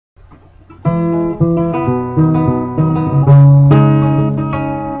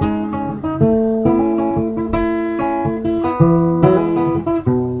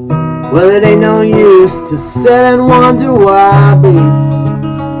to sit and wonder why, babe.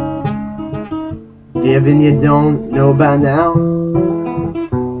 Given you don't know by now,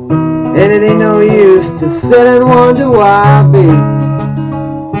 and it ain't no use to sit and wonder why, babe.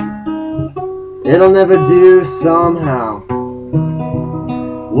 It'll never do somehow.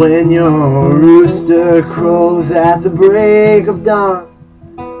 When your rooster crows at the break of dawn,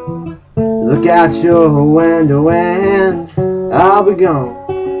 look out your window and I'll be gone.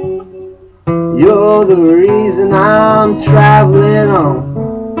 You're the reason I'm traveling on,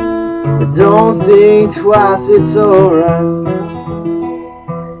 but don't think twice, it's alright.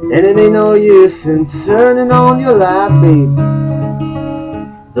 And it ain't no use in turning on your light, babe,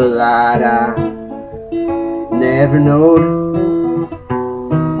 the light I never knowed.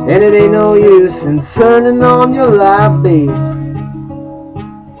 And it ain't no use in turning on your light, babe.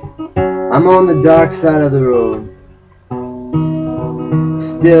 I'm on the dark side of the road.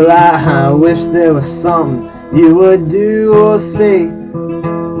 Still I wish there was something you would do or say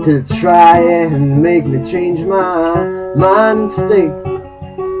to try and make me change my mind and stay.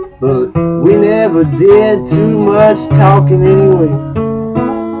 But we never did too much talking anyway.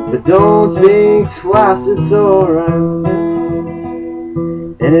 But don't think twice, it's alright.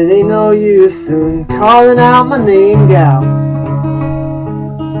 And it ain't no use in calling out my name, gal,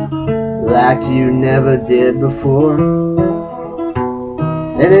 like you never did before.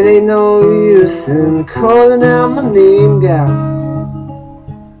 And it ain't no use in calling out my name, gal,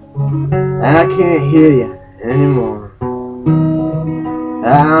 I can't hear you anymore.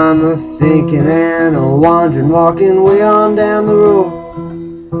 I'm a-thinking and a-wandering, walking way on down the road.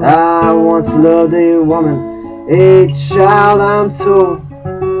 I once loved a woman, a child I'm told.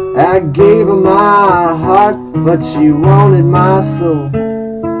 I gave her my heart, but she wanted my soul.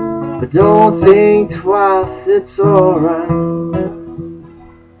 But don't think twice, it's alright.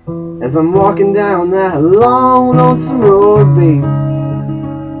 As I'm walking down that long, lonesome road, babe,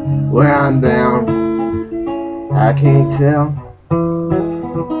 where I'm bound, I can't tell.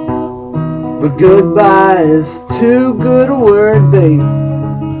 But goodbye is too good a word, babe,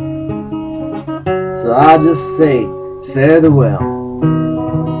 so I'll just say farewell.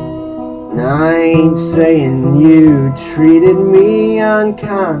 And I ain't saying you treated me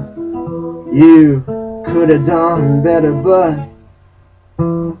unkind. You could have done better, but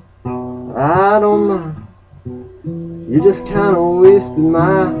I don't mind. You just kinda wasted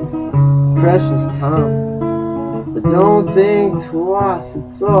my precious time. But don't think twice,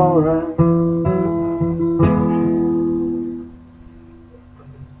 it's alright.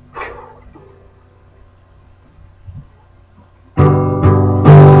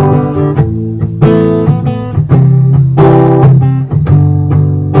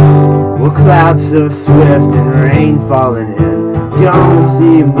 Clouds so swift and rain falling in. Gonna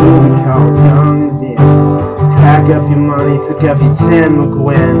see a movie called Young and Dim. Pack up your money, pick up your tin,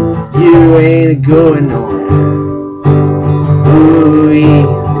 Goin. You ain't a-going nowhere. Ooh-wee,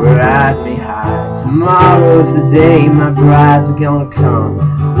 ride me high. Tomorrow's the day my bride's gonna come.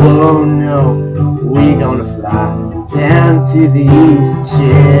 Oh no, we gonna fly down to the easy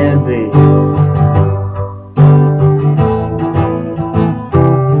chair, babe.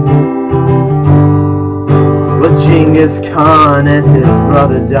 But Genghis Khan and his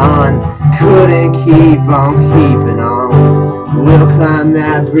brother Don couldn't keep on keeping on. We'll climb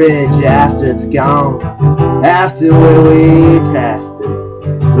that bridge after it's gone, after we passed it.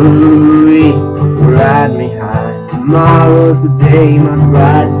 Ooh-wee, ride me high. Tomorrow's the day my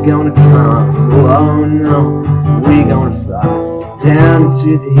bride's gonna come. Oh no, we gonna fly down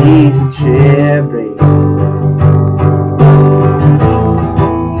to the easy chair, babe.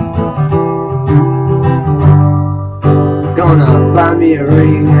 Gonna buy me a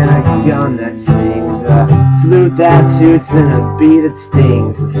ring and a gun that sings, a flute that toots and a bee that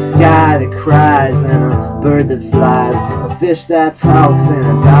stings, a sky that cries and a bird that flies, a fish that talks and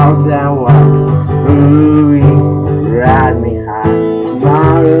a dog that walks. Ooh, ride me high.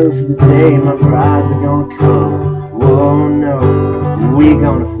 Tomorrow's the day my brides are gonna come. Whoa, no, we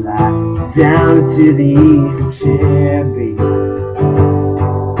gonna fly down to the easy chair, baby.